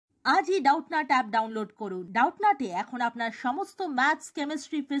আজই Doubtnut app download করুন। ডাউটনাটে এখন আপনার সমস্ত ম্যাথস,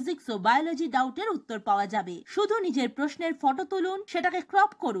 কেমিস্ট্রি, ফিজিক্স ও বায়োলজি ডাউটের উত্তর পাওয়া যাবে। শুধু নিজের প্রশ্নের ফটো তুলুন, সেটাকে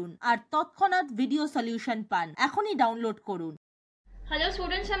ক্রপ করুন আর তৎক্ষণাৎ ভিডিও সলিউশন পান। এখনই ডাউনলোড করুন। হ্যালো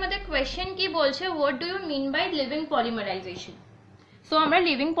স্টুডেন্টস, আমাদের কোয়েশ্চেন কি বলছে, what do you mean by living polymerisation. So আমরা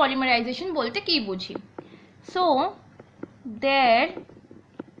লিভিং পলিমারাইজেশন বলতে কি বুঝি? So there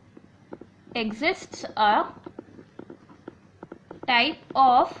exists a type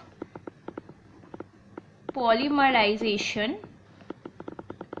of polymerization,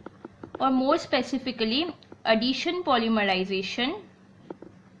 or more specifically addition polymerization,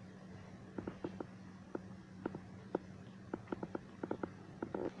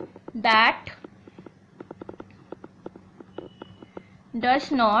 that does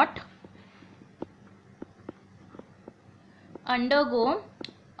not undergo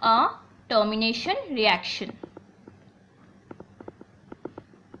a termination reaction.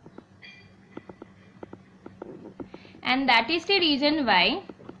 And that is the reason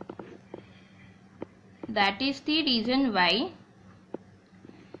why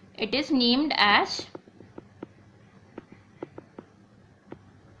it is named as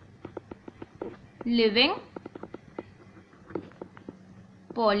living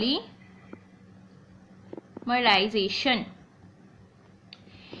polymerization.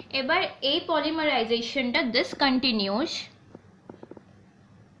 এবার এই পলিমারাইজেশনটা this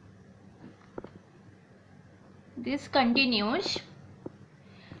continues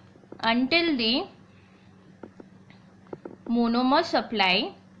until the monomer supply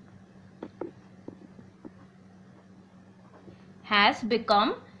has become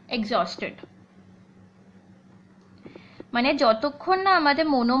exhausted. মানে যতক্ষণ না আমাদের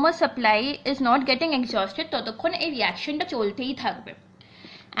monomer supply is not getting exhausted ততক্ষণ এই রিঅ্যাকশনটা চলতেই থাকবে।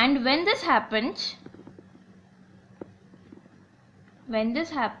 And when this happens,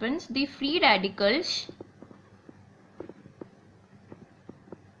 the free radicals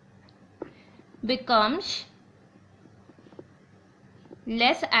becomes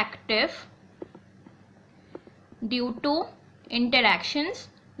less active due to interactions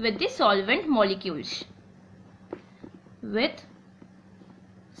with the solvent molecules.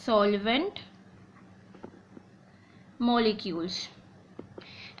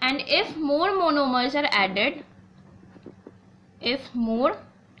 And if more monomers are added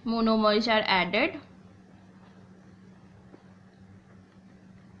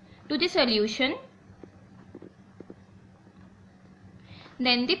to the solution,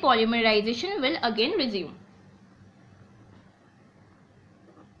 then the polymerization will again resume.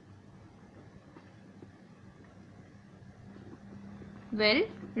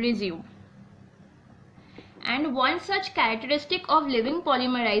 And one such characteristic of living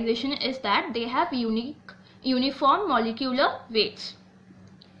polymerization is that they have uniform molecular weights.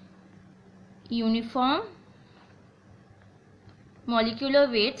 Uniform molecular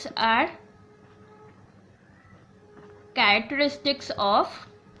weights are characteristics of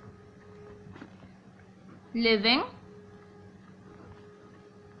living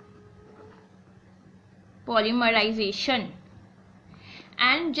polymerization.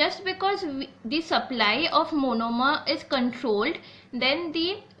 And just because the supply of monomer is controlled, then the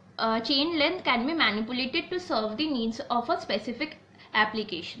chain length can be manipulated to serve the needs of a specific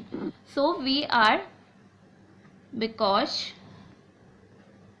application. So because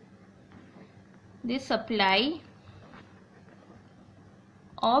the supply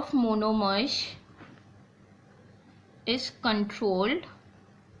of monomers is controlled,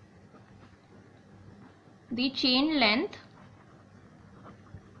 the chain length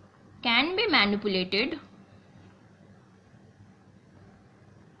can be manipulated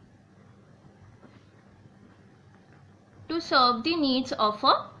to serve the needs of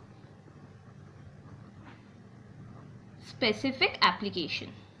a specific application.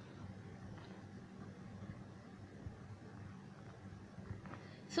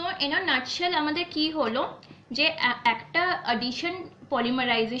 So in a nutshell আমাদের কি হলো যে একটা addition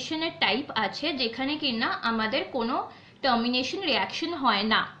polymerization এর type আছে যেখানে কিনা আমাদের কোনো termination reaction হয়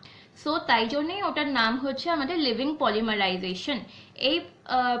না। সো তাই জন্যই ওটার নাম হচ্ছে আমাদের লিভিং পলিমারাইজেশন। এই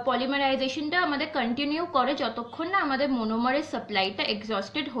পলিমারাইজেশনটা আমাদের কন্টিনিউ করে যতক্ষণ না আমাদের মোনোমারের সাপ্লাইটা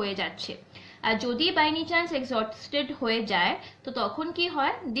এক্সস্টেড হয়ে যাচ্ছে। আর যদি বাই এনি চান্স এক্সস্টেড হয়ে যায় তো তখন কি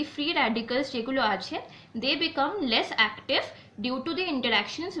হয়, দি ফ্রি র্যাডিক্যালস যেগুলো আছে they become less active due to the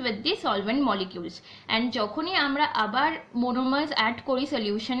interactions with the solvent molecules. And যখনই আমরা আবার মোনোমার্স অ্যাড করি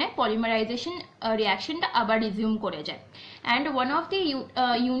সলিউশনে, পলিমারাইজেশন রিয়াকশনটা আবার রিজিউম করে যায়। And one of the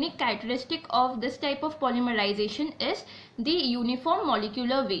unique characteristic of this type of polymerization is the uniform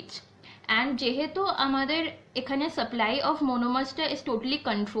molecular weights. And যেহেতু আমাদের এখানে supply of মোনোমার্সটা is totally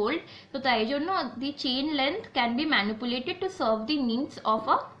controlled, তো তাই জন্য দি chain length can be manipulated to serve the needs of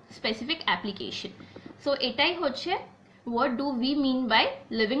a specific application. So এটাই হচ্ছে what do we mean by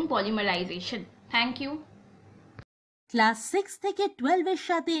living polymerization. Thank you. Class 6 থেকে 12 এর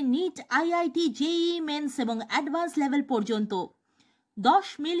সাথে নিট, আইআইটি, জেইই মেন্স এবং advance level পর্যন্ত 10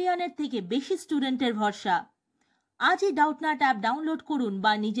 মিলিয়নের থেকে বেশি স্টুডেন্টের ভরসা। আজই ডাউটনাট অ্যাপ ডাউনলোড করুন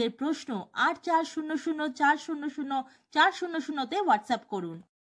বা নিজের প্রশ্ন 8400400400 তে হোয়াটসঅ্যাপ করুন।